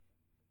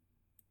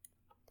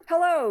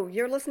Hello,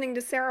 you're listening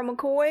to Sarah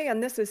McCoy,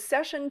 and this is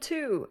Session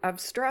 2 of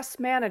Stress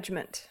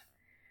Management,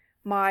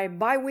 my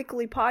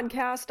bi-weekly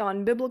podcast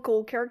on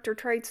biblical character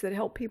traits that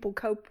help people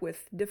cope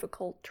with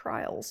difficult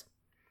trials.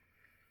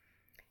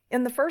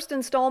 In the first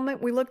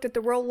installment, we looked at the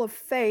role of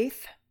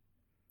faith,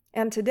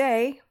 and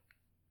today,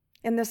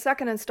 in the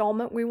second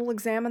installment, we will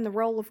examine the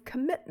role of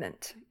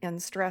commitment in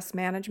stress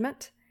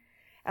management,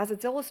 as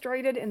it's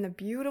illustrated in the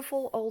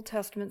beautiful Old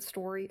Testament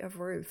story of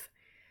Ruth.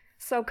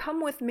 So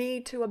come with me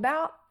to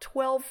about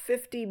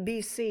 1250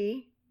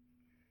 BC.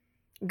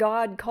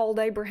 God called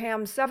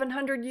Abraham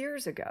 700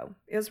 years ago.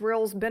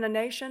 Israel's been a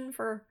nation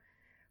for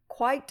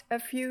quite a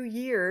few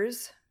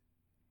years.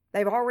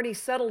 They've already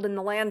settled in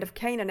the land of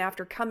Canaan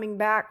after coming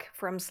back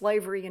from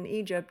slavery in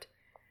Egypt.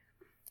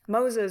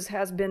 Moses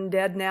has been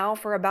dead now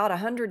for about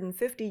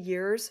 150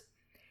 years,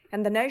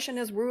 and the nation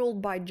is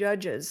ruled by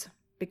judges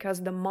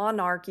because the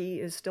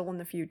monarchy is still in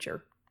the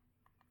future.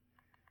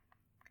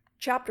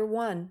 Chapter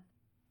 1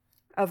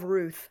 of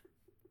Ruth.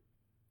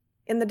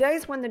 In the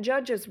days when the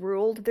judges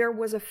ruled, there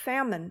was a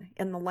famine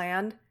in the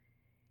land,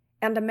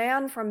 and a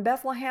man from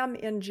Bethlehem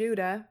in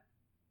Judah,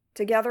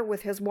 together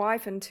with his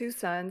wife and 2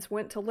 sons,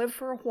 went to live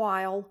for a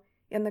while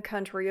in the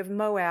country of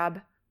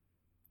Moab.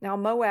 Now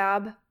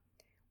Moab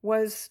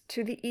was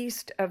to the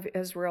east of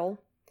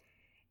Israel,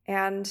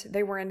 and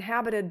they were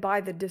inhabited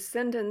by the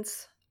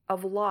descendants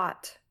of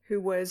Lot,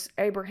 who was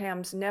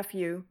Abraham's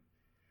nephew.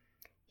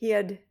 He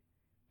had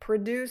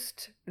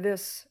produced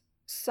this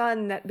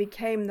son that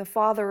became the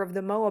father of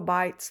the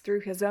Moabites through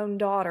his own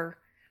daughter.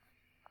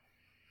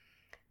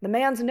 The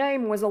man's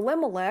name was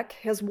Elimelech,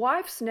 his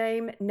wife's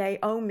name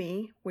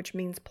Naomi, which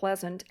means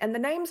pleasant, and the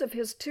names of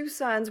his 2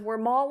 sons were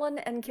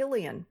Mahlon and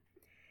Chilion,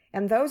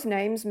 and those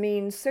names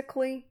mean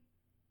sickly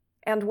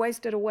and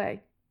wasted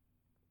away.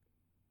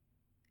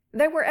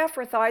 They were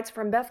Ephrathites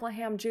from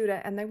Bethlehem,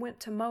 Judah, and they went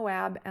to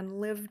Moab and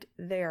lived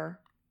there.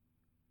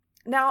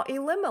 Now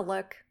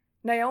Elimelech,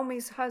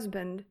 Naomi's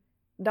husband,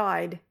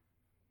 died,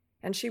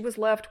 and she was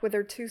left with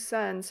her 2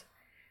 sons.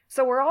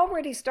 So we're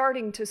already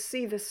starting to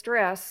see the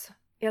stress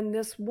in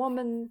this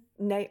woman,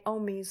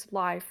 Naomi's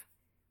life.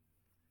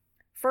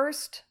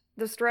 First,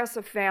 the stress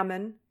of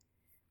famine,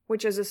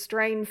 which is a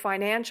strain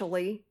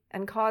financially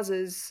and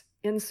causes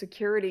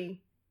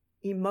insecurity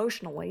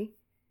emotionally.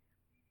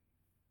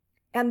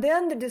 And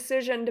then the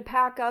decision to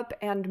pack up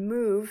and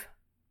move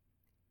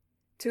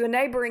to a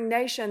neighboring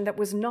nation that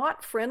was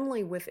not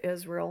friendly with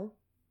Israel.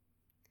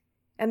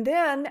 And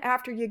then,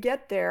 after you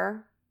get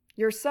there,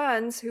 your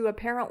sons, who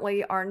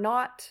apparently are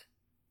not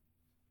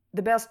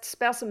the best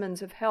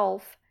specimens of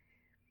health,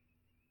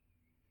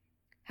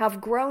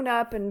 have grown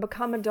up and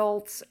become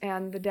adults,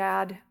 and the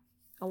dad,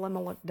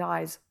 Elimelech,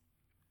 dies.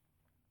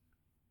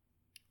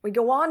 We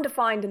go on to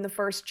find in the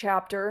first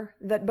chapter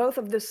that both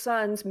of the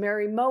sons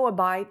marry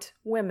Moabite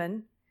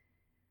women,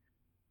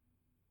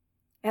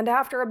 and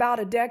after about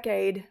a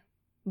decade,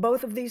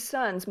 both of these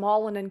sons,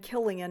 Mahlon and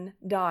Chilion,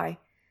 die.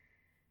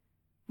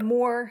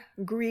 More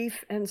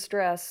grief and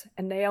stress,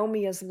 and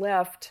Naomi is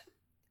left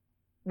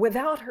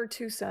without her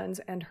 2 sons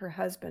and her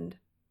husband.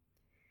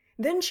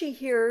 Then she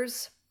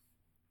hears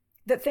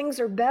that things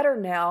are better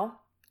now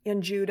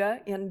in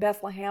Judah, in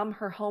Bethlehem,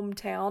 her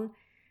hometown,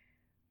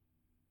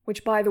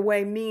 which, by the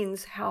way,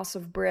 means house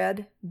of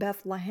bread,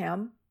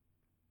 Bethlehem.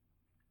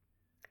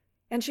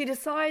 And she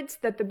decides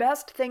that the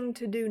best thing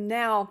to do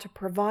now to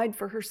provide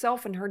for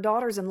herself and her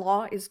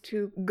daughters-in-law is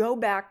to go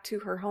back to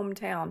her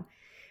hometown.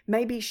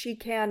 Maybe she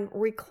can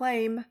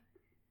reclaim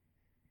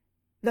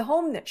the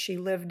home that she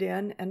lived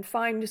in and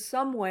find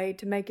some way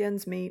to make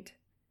ends meet.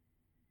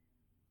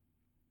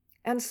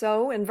 And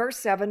so, in verse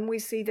 7, we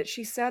see that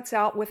she sets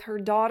out with her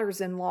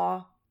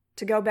daughters-in-law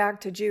to go back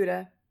to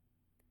Judah.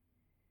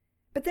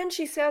 But then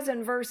she says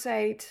in verse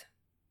 8,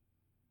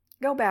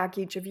 "Go back,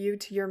 each of you,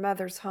 to your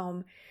mother's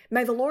home.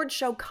 May the Lord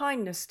show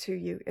kindness to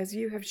you, as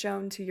you have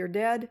shown to your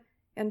dead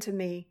and to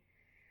me.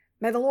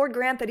 May the Lord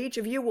grant that each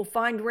of you will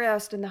find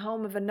rest in the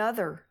home of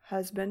another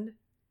husband."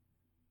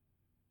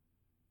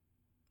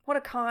 What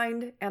a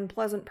kind and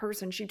pleasant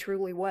person she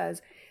truly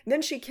was.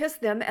 Then she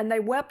kissed them, and they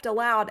wept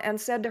aloud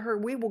and said to her,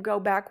 "We will go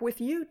back with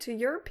you to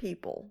your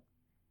people."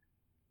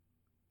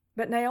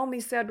 But Naomi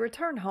said,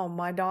 "Return home,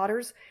 my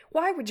daughters.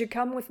 Why would you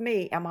come with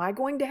me? Am I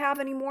going to have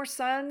any more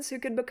sons who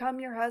could become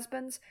your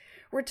husbands?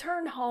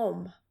 Return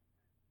home,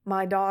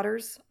 my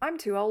daughters. I'm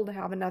too old to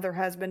have another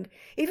husband.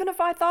 Even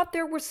if I thought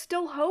there was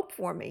still hope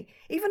for me,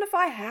 even if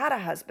I had a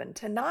husband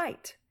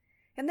tonight,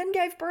 and then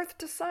gave birth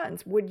to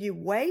sons, would you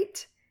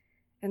wait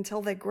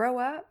until they grow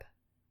up?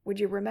 Would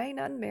you remain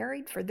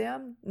unmarried for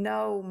them?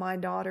 No, my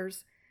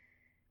daughters.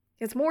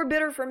 It's more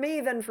bitter for me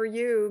than for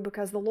you,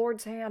 because the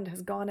Lord's hand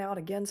has gone out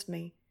against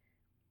me."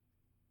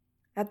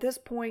 At this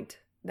point,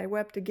 they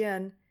wept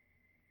again.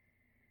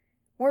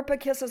 Orpah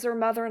kisses her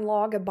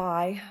mother-in-law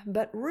goodbye,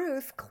 but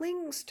Ruth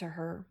clings to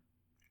her.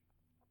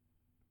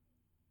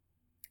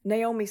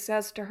 Naomi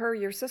says to her,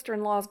 "Your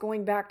sister-in-law is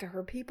going back to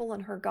her people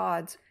and her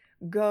gods.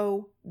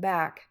 Go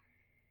back."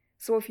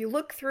 So if you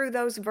look through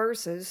those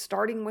verses,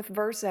 starting with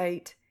verse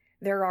 8,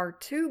 there are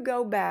 2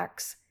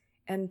 go-backs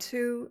and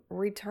 2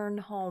 return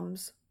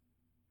homes.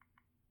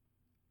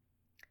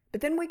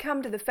 But then we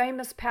come to the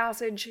famous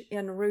passage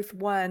in Ruth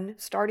 1,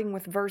 starting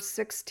with verse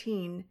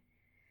 16,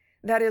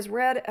 that is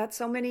read at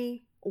so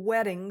many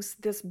weddings,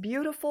 this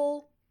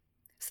beautiful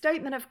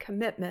statement of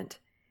commitment.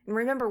 And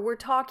remember, we're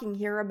talking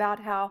here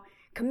about how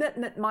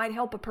commitment might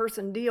help a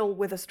person deal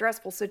with a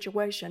stressful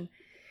situation.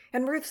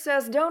 And Ruth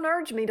says, "Don't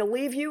urge me to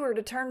leave you or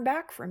to turn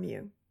back from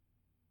you.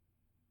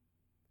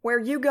 Where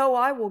you go,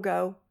 I will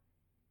go.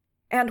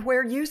 And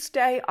where you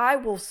stay, I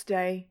will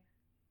stay.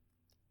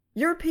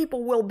 Your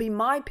people will be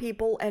my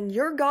people, and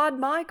your God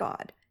my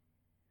God.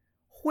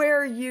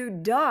 Where you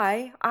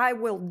die, I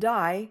will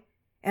die,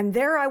 and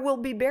there I will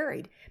be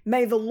buried.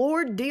 May the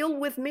Lord deal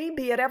with me,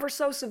 be it ever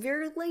so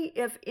severely,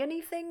 if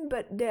anything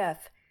but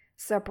death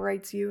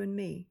separates you and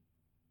me."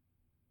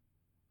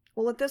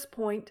 Well, at this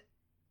point,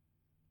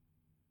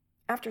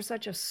 after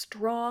such a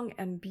strong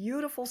and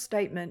beautiful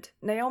statement,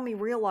 Naomi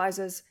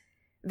realizes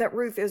that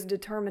Ruth is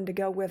determined to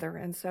go with her,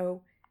 and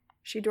so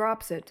she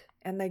drops it,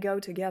 and they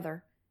go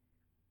together.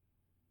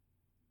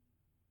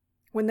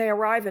 When they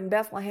arrive in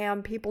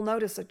Bethlehem, people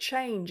notice a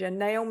change in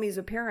Naomi's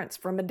appearance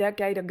from a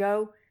decade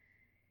ago,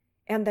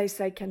 and they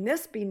say, "Can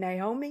this be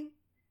Naomi?"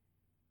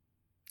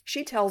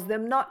 She tells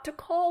them not to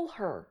call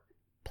her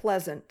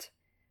pleasant,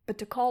 but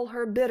to call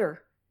her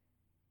bitter.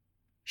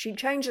 She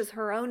changes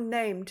her own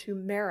name to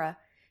Mara.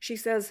 She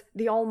says,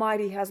 "The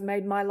Almighty has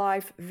made my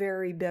life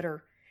very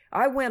bitter.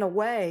 I went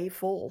away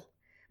full,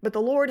 but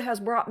the Lord has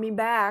brought me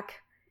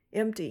back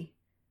empty.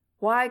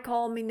 Why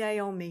call me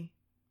Naomi?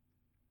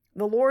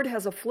 The Lord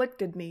has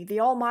afflicted me.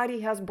 The Almighty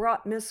has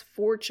brought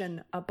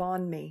misfortune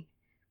upon me."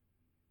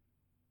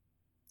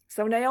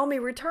 So Naomi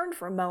returned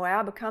from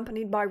Moab,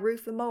 accompanied by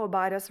Ruth the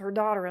Moabitess, her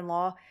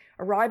daughter-in-law,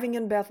 arriving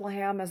in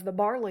Bethlehem as the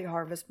barley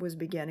harvest was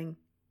beginning.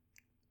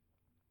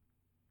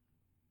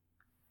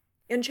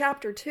 In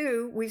chapter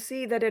 2, we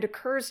see that it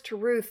occurs to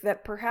Ruth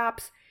that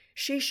perhaps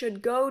she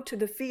should go to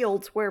the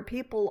fields where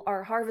people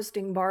are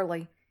harvesting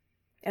barley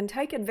and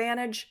take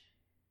advantage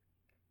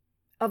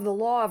of the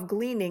law of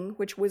gleaning,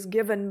 which was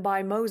given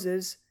by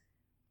Moses.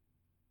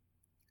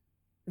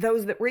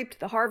 Those that reaped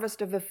the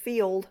harvest of the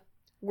field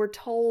were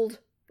told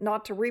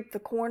not to reap the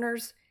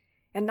corners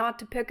and not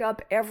to pick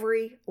up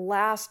every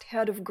last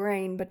head of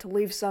grain, but to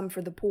leave some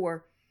for the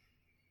poor.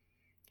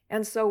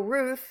 And so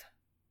Ruth,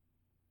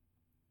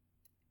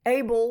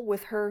 able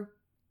with her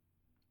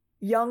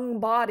young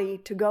body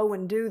to go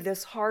and do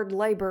this hard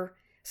labor,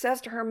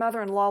 says to her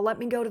mother-in-law, "Let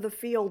me go to the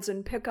fields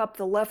and pick up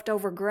the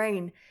leftover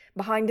grain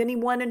behind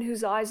anyone in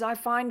whose eyes I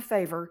find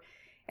favor."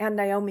 And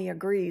Naomi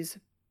agrees.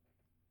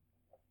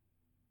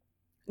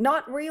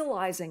 Not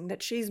realizing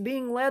that she's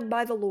being led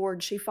by the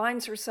Lord, she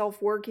finds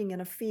herself working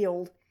in a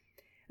field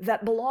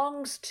that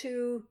belongs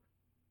to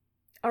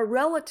a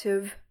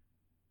relative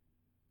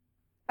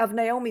of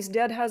Naomi's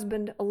dead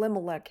husband,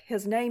 Elimelech.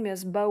 His name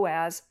is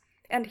Boaz,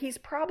 and he's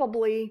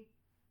probably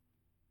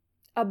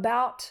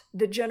about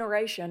the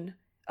generation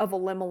of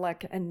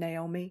Elimelech and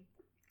Naomi.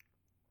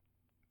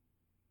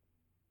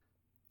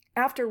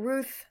 After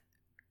Ruth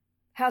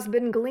has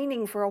been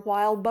gleaning for a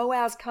while,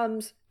 Boaz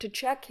comes to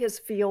check his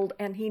field,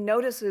 and he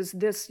notices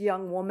this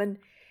young woman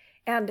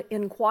and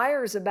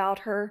inquires about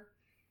her,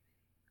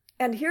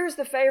 and hears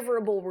the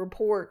favorable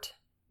report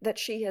that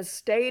she has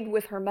stayed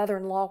with her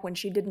mother-in-law when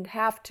she didn't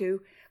have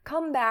to,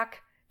 come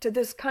back to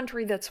this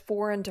country that's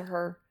foreign to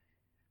her,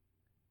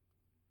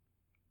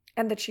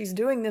 and that she's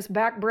doing this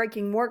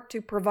back-breaking work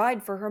to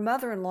provide for her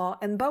mother-in-law.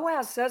 And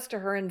Boaz says to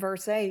her in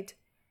verse 8,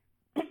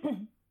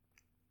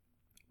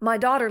 "My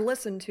daughter,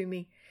 listen to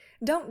me.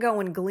 Don't go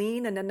and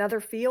glean in another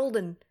field,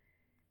 and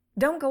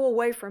don't go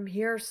away from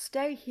here.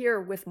 Stay here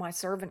with my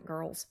servant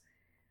girls.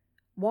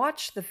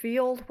 Watch the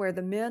field where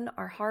the men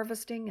are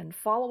harvesting and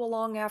follow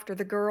along after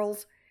the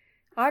girls.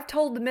 I've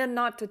told the men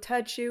not to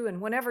touch you,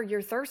 and whenever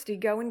you're thirsty,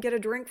 go and get a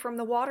drink from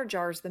the water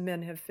jars the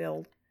men have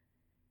filled."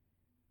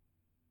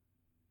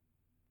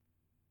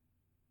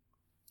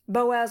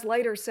 Boaz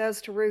later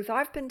says to Ruth,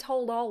 "I've been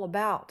told all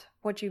about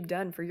what you've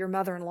done for your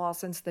mother-in-law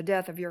since the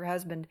death of your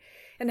husband,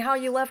 and how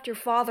you left your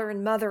father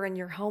and mother and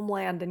your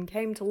homeland and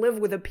came to live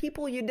with a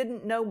people you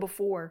didn't know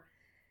before.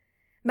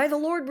 May the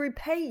Lord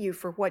repay you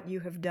for what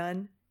you have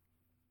done.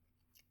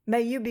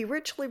 May you be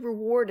richly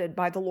rewarded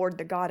by the Lord,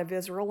 the God of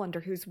Israel,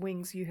 under whose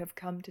wings you have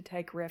come to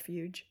take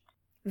refuge."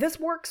 This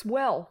works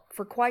well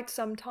for quite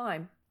some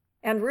time,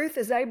 and Ruth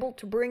is able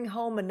to bring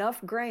home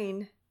enough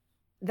grain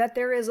that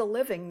there is a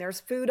living. There's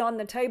food on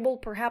the table.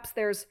 Perhaps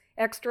there's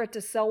extra to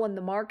sell in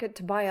the market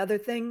to buy other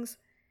things.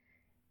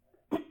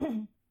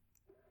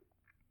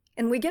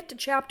 And we get to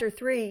chapter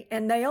 3,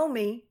 and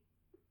Naomi,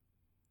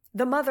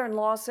 the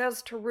mother-in-law,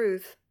 says to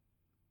Ruth,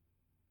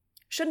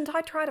 "Shouldn't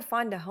I try to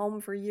find a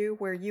home for you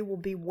where you will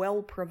be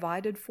well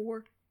provided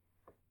for?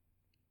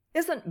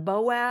 Isn't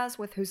Boaz,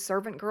 with whose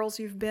servant girls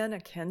you've been, a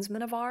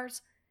kinsman of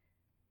ours?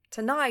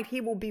 Tonight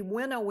he will be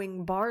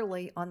winnowing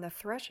barley on the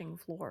threshing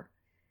floor.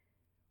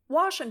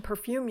 Wash and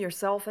perfume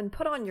yourself and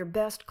put on your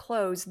best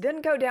clothes,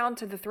 then go down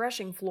to the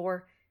threshing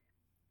floor.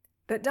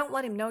 But don't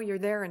let him know you're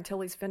there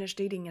until he's finished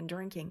eating and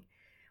drinking.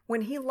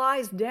 when he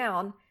lies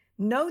down,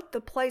 note the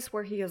place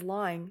where he is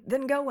lying,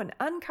 then go and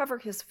uncover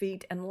his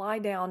feet and lie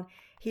down.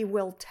 He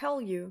will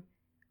tell you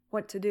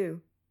what to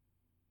do."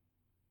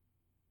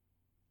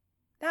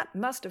 That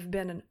must have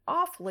been an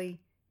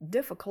awfully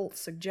difficult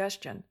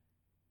suggestion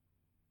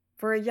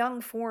for a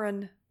young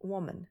foreign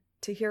woman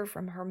to hear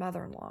from her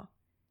mother-in-law.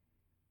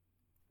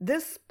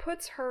 This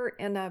puts her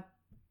in a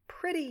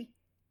pretty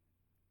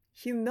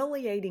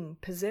humiliating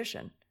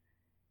position.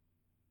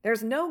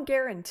 There's no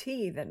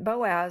guarantee that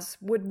Boaz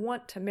would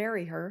want to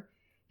marry her.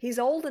 He's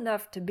old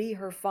enough to be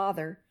her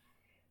father.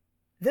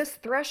 This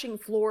threshing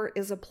floor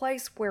is a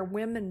place where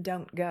women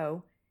don't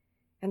go.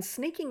 And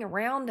sneaking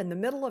around in the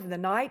middle of the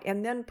night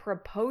and then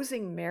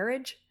proposing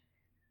marriage?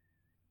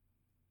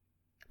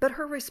 But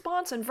her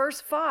response in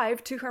verse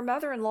 5 to her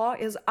mother-in-law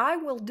is, "I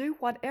will do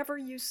whatever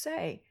you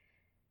say."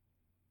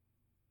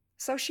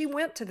 So she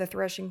went to the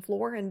threshing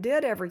floor and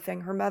did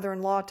everything her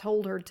mother-in-law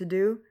told her to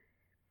do.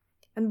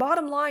 And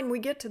bottom line, we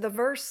get to the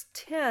verse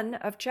 10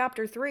 of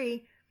chapter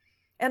 3,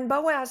 and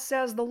Boaz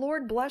says, "The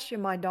Lord bless you,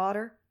 my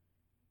daughter."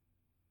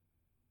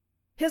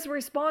 His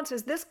response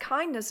is, "This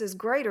kindness is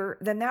greater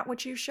than that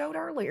which you showed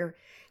earlier.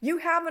 You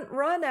haven't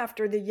run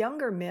after the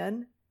younger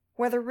men,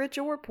 whether rich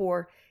or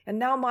poor, and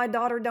now, my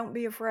daughter, don't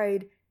be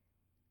afraid.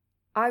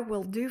 I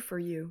will do for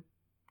you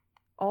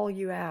all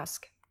you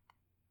ask."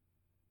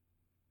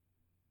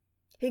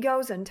 He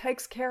goes and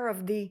takes care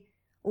of the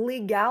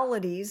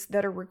legalities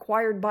that are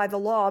required by the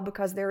law,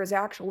 because there is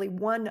actually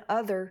one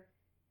other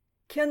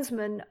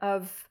kinsman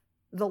of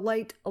the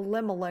late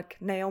Elimelech,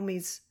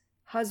 Naomi's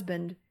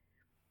husband,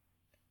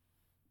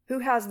 who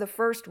has the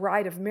first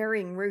right of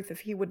marrying Ruth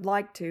if he would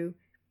like to.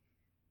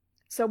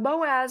 So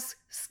Boaz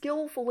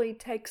skillfully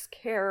takes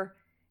care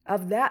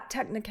of that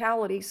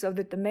technicality so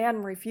that the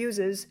man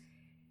refuses,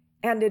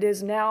 and it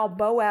is now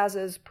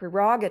Boaz's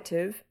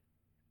prerogative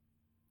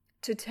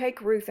to take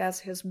Ruth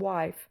as his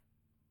wife.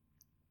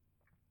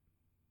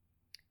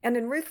 And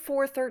in Ruth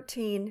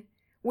 4:13,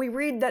 we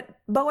read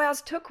that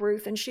Boaz took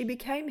Ruth and she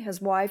became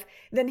his wife.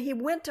 Then he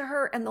went to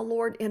her and the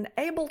Lord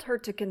enabled her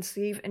to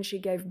conceive, and she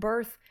gave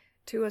birth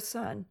to a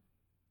son.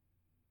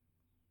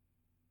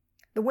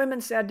 The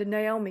women said to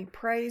Naomi,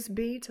 "Praise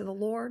be to the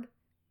Lord,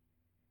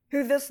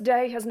 who this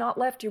day has not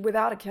left you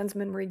without a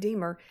kinsman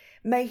redeemer.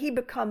 May he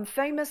become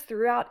famous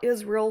throughout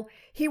Israel.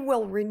 He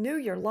will renew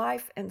your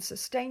life and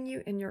sustain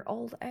you in your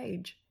old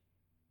age.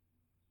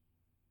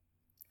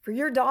 For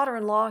your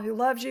daughter-in-law, who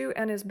loves you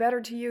and is better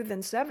to you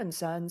than 7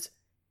 sons,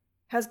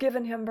 has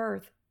given him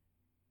birth."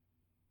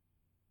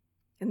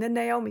 And then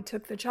Naomi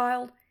took the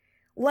child,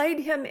 laid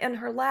him in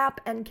her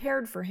lap, and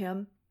cared for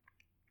him.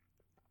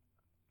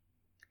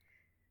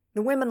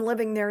 The women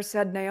living there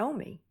said,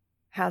 "Naomi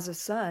has a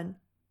son."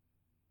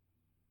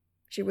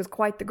 She was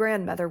quite the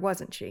grandmother,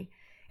 wasn't she?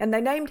 And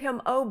they named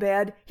him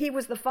Obed. He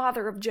was the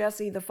father of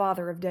Jesse, the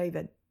father of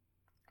David.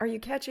 Are you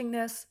catching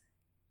this?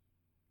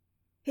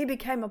 He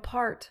became a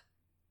part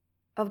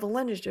of the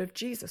lineage of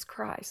Jesus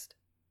Christ.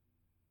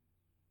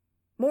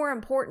 More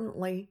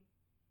importantly,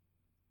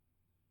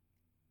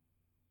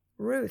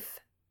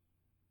 Ruth,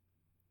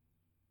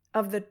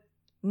 of the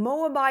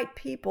Moabite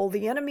people,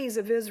 the enemies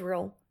of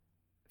Israel,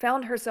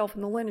 found herself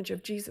in the lineage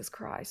of Jesus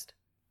Christ.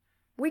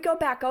 We go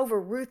back over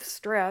Ruth's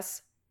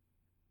stress.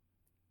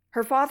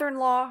 Her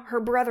father-in-law, her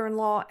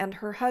brother-in-law, and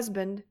her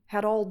husband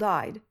had all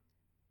died.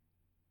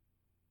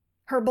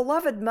 Her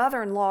beloved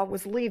mother-in-law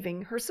was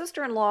leaving. Her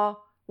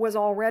sister-in-law was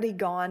already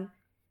gone,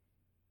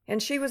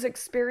 and she was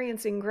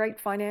experiencing great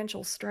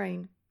financial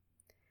strain.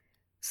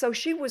 So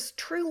she was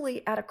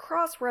truly at a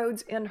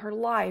crossroads in her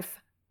life,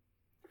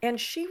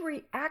 and she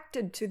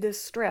reacted to this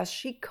stress.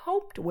 She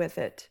coped with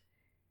it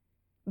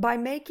by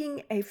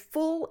making a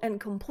full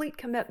and complete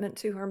commitment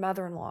to her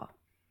mother-in-law.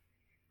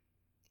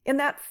 In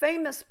that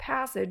famous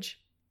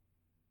passage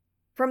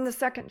from the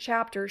 2nd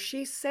chapter,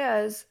 she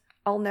says,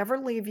 "I'll never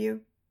leave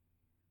you.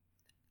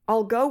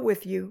 I'll go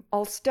with you.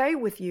 I'll stay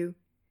with you.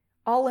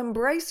 I'll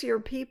embrace your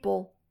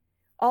people.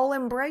 I'll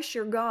embrace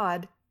your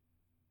God.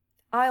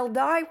 I'll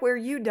die where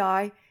you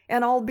die,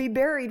 and I'll be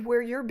buried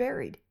where you're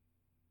buried."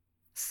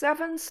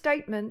 7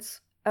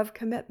 statements of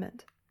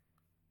commitment.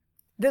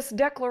 This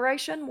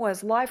declaration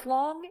was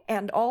lifelong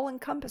and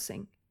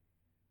all-encompassing.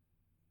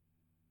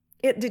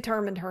 It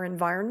determined her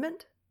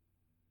environment,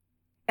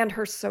 and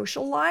her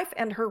social life,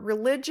 and her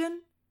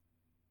religion,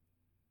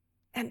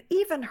 and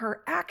even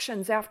her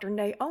actions after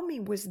Naomi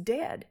was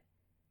dead.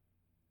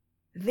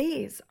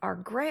 These are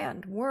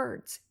grand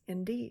words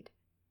indeed.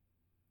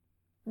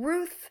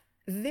 Ruth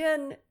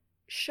then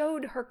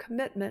showed her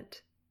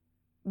commitment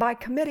by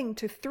committing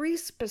to 3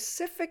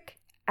 specific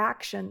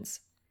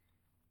actions.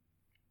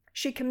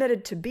 She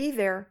committed to be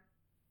there,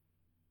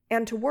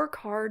 and to work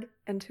hard,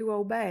 and to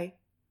obey.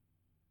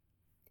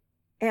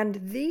 And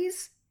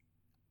these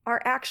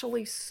are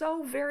actually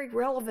so very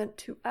relevant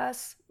to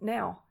us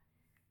now.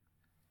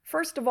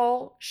 First of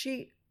all,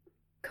 she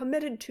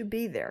committed to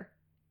be there.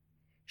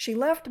 She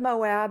left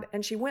Moab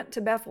and she went to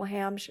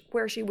Bethlehem,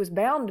 where she was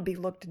bound to be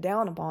looked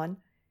down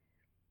upon.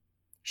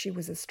 She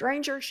was a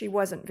stranger. She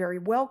wasn't very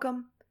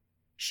welcome.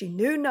 She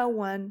knew no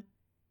one.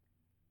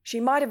 She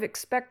might have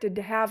expected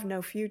to have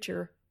no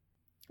future,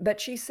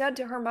 but she said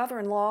to her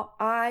mother-in-law,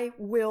 I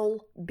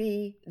will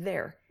be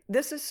there.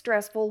 This is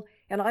stressful,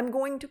 and I'm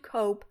going to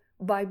cope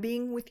by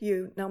being with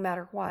you no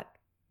matter what.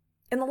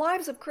 In the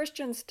lives of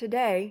Christians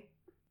today,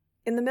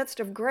 in the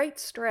midst of great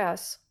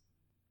stress,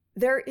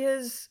 there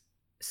is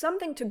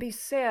something to be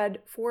said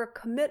for a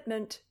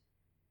commitment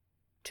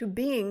to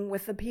being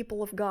with the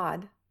people of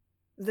God,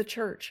 the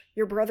church,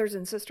 your brothers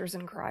and sisters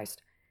in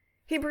Christ.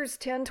 Hebrews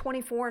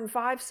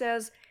 10:24-5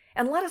 says,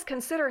 and let us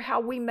consider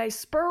how we may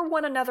spur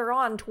one another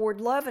on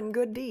toward love and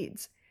good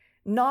deeds,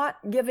 not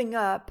giving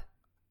up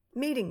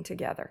meeting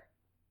together,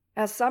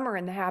 as some are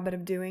in the habit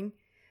of doing,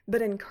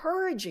 but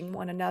encouraging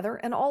one another,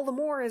 and all the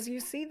more as you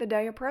see the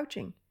day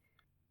approaching.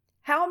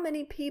 How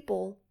many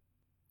people,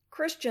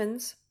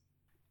 Christians,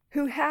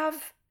 who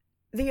have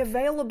the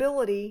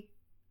availability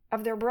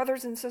of their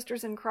brothers and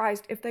sisters in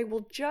Christ, if they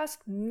will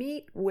just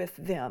meet with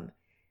them,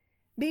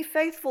 be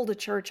faithful to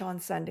church on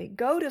Sunday,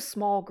 go to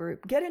small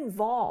group, get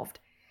involved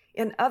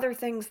in other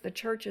things the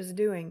church is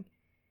doing.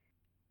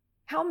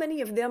 How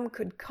many of them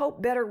could cope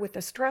better with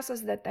the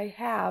stresses that they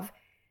have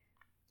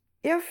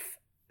if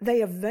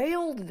they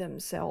availed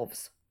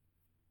themselves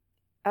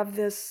of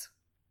this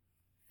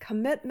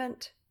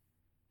commitment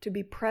to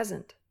be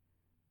present?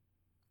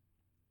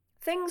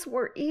 Things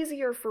were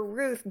easier for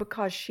Ruth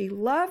because she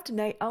loved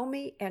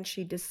Naomi and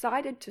she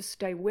decided to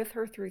stay with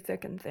her through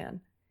thick and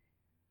thin.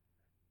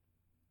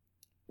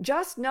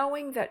 Just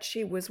knowing that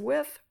she was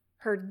with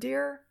her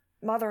dear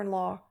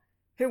mother-in-law,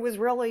 who was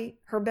really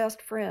her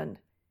best friend,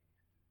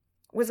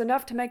 was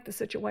enough to make the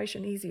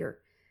situation easier.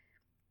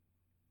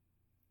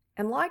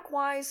 And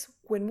likewise,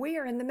 when we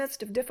are in the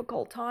midst of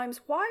difficult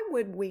times, why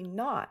would we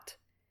not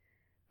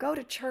go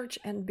to church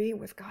and be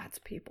with God's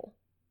people?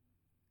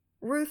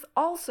 Ruth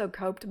also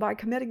coped by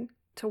committing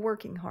to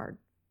working hard.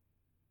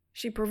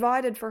 She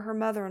provided for her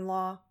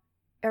mother-in-law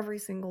every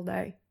single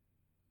day.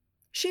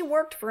 She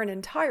worked for an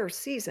entire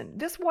season.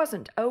 This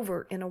wasn't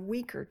over in a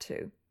week or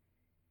two.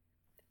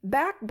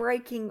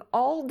 Back-breaking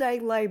all-day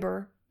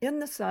labor in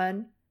the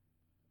sun,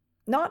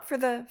 not for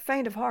the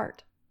faint of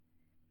heart.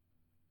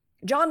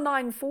 John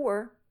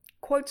 9:4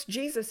 quotes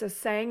Jesus as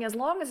saying, as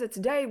long as it's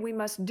day, we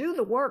must do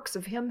the works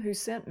of him who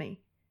sent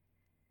me.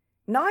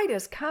 Night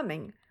is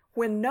coming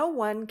when no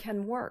one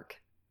can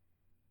work.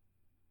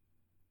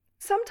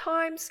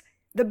 Sometimes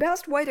the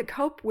best way to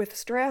cope with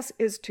stress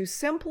is to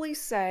simply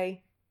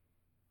say,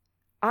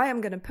 I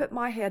am going to put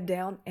my head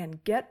down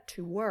and get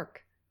to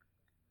work.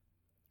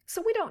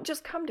 So we don't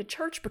just come to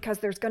church because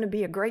there's going to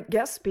be a great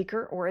guest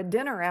speaker or a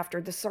dinner after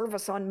the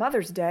service on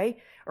Mother's Day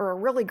or a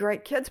really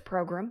great kids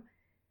program.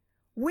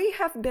 We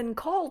have been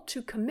called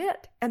to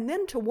commit and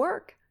then to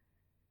work.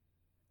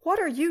 What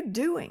are you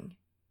doing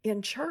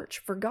in church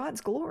for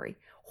God's glory?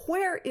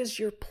 Where is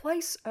your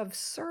place of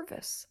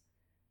service?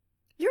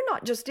 You're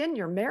not just in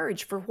your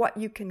marriage for what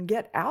you can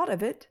get out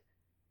of it.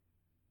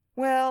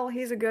 Well,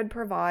 he's a good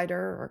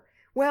provider, or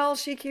well,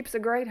 she keeps a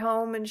great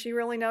home and she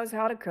really knows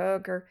how to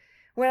cook, or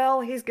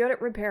well, he's good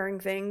at repairing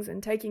things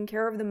and taking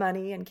care of the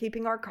money and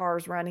keeping our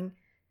cars running.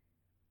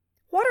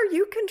 What are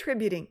you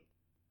contributing?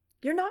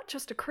 You're not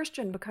just a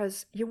Christian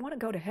because you want to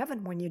go to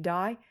heaven when you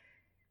die,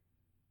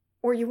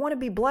 or you want to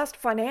be blessed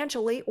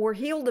financially, or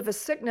healed of a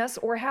sickness,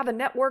 or have a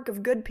network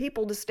of good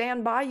people to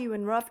stand by you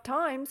in rough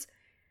times.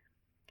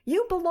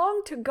 You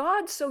belong to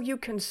God so you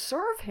can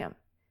serve him.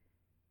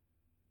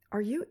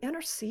 Are you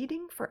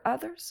interceding for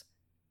others?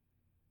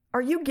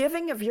 Are you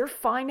giving of your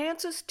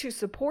finances to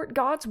support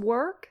God's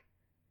work?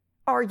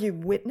 Are you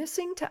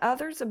witnessing to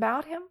others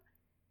about him?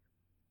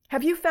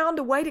 Have you found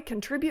a way to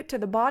contribute to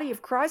the body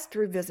of Christ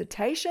through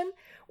visitation,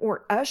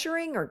 or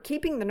ushering, or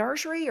keeping the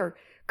nursery, or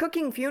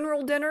cooking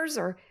funeral dinners,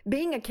 or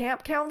being a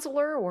camp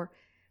counselor, or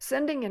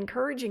sending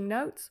encouraging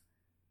notes?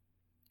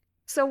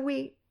 So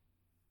we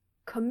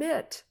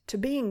commit to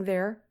being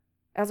there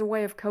as a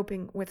way of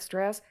coping with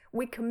stress.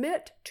 We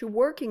commit to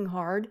working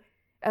hard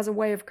as a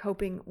way of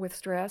coping with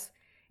stress.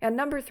 And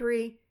number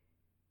 3,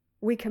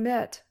 we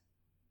commit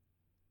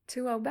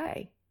to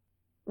obey.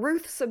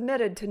 Ruth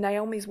submitted to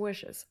Naomi's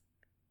wishes.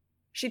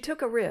 She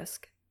took a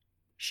risk.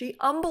 She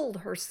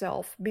humbled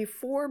herself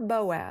before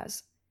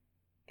Boaz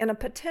in a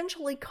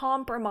potentially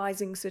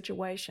compromising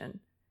situation.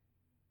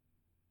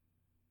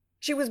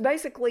 She was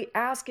basically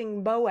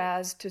asking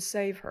Boaz to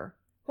save her.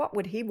 What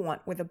would he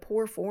want with a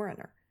poor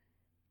foreigner?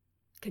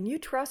 Can you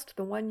trust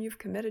the one you've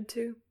committed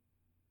to?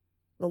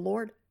 The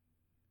Lord?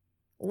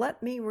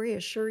 Let me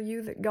reassure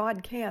you that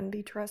God can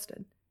be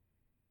trusted.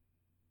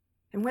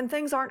 And when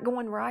things aren't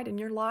going right in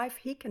your life,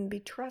 he can be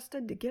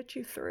trusted to get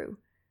you through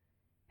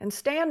and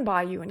stand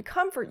by you and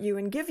comfort you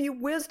and give you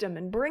wisdom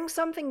and bring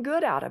something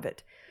good out of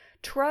it.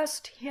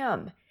 Trust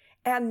him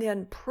and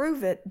then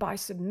prove it by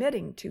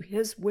submitting to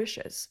his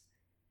wishes.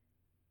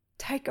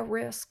 Take a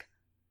risk.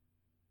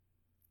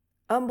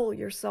 Humble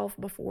yourself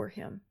before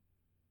him.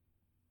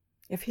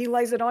 If he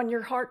lays it on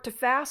your heart to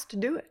fast,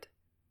 do it.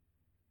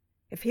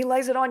 If he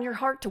lays it on your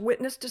heart to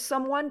witness to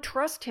someone,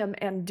 trust him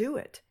and do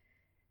it.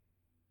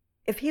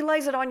 If he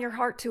lays it on your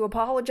heart to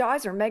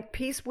apologize or make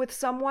peace with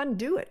someone,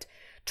 do it.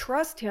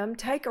 Trust him,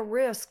 take a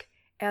risk,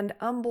 and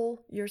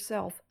humble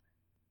yourself.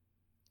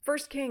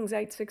 1 Kings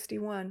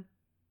 8:61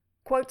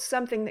 quotes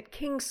something that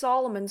King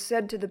Solomon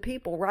said to the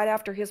people right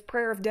after his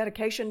prayer of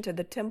dedication to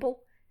the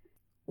temple.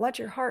 Let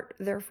your heart,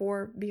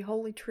 therefore, be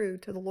wholly true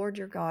to the Lord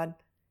your God,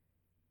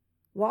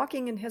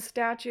 walking in his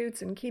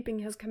statutes and keeping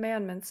his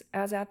commandments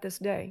as at this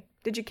day.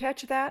 Did you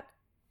catch that?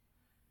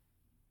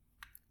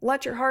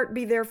 Let your heart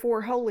be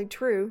therefore wholly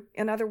true.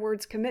 In other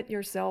words, commit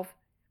yourself,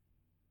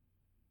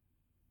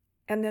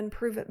 and then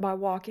prove it by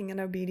walking in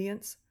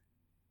obedience,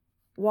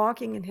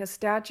 walking in his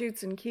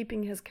statutes and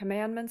keeping his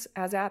commandments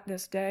as at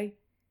this day.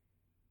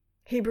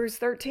 Hebrews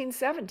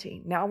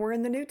 13:17. Now we're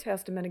in the New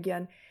Testament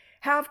again.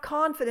 Have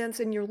confidence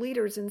in your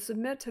leaders and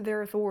submit to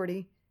their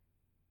authority,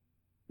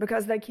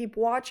 because they keep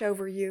watch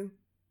over you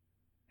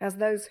as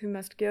those who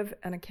must give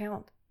an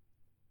account.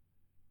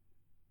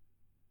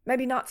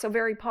 Maybe not so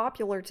very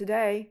popular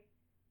today.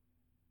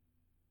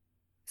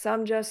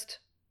 Some just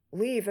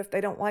leave if they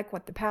don't like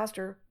what the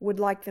pastor would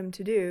like them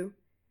to do.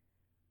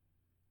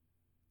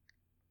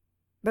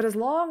 But as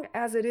long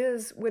as it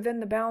is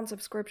within the bounds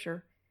of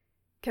Scripture,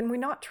 can we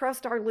not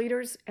trust our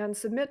leaders and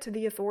submit to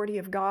the authority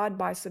of God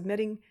by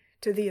submitting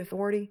to the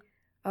authority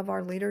of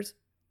our leaders?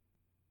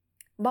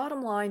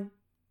 Bottom line,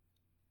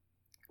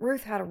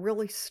 Ruth had a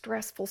really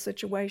stressful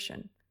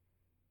situation,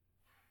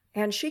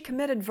 and she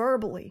committed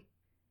verbally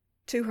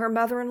to her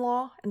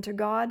mother-in-law and to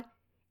God,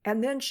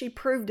 and then she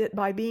proved it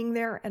by being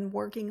there and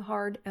working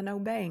hard and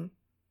obeying.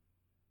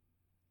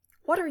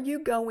 What are you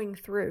going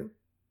through?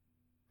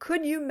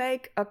 Could you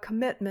make a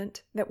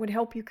commitment that would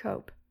help you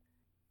cope?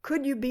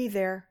 Could you be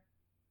there?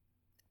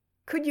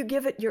 Could you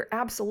give it your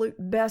absolute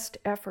best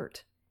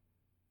effort?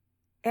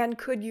 And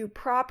could you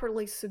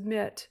properly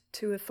submit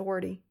to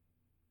authority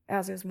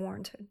as is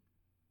warranted?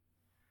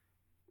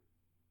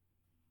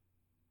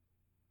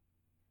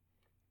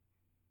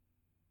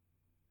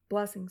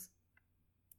 Blessings.